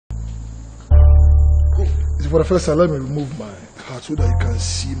for the first time, let me remove my hat so that you can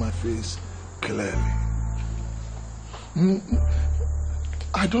see my face clearly.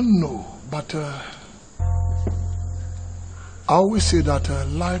 I don't know, but I always say that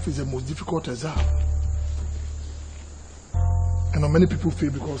life is the most difficult exam. And many people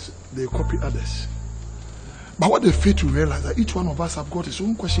fail because they copy others. But what they fail to realize that each one of us have got his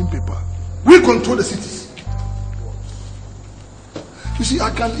own question paper. We control the cities. You see, I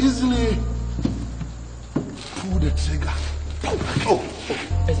can easily pull the trigger. Oh.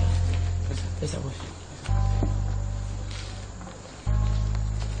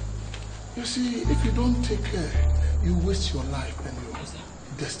 You see, if you don't take care, you waste your life and your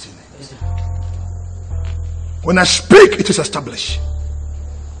destiny. When I speak, it is established.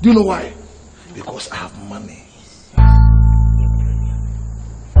 Do you know why? Because I have money.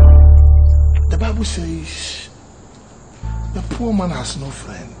 The Bible says, the poor man has no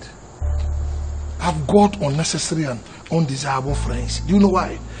friend. I've got unnecessary and undesirable friends. Do you know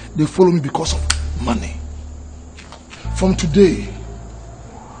why? They follow me because of money. From today,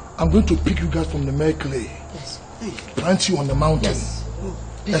 I'm going to pick you guys from the mere clay. Yes. Plant you on the mountain. Yes.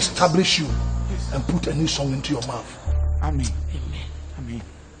 Establish you. Yes. And put a new song into your mouth. Amen. Amen.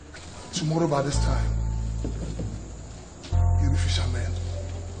 Tomorrow by this time, you'll be fishermen.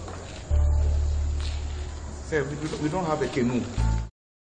 Sir, we don't have a canoe.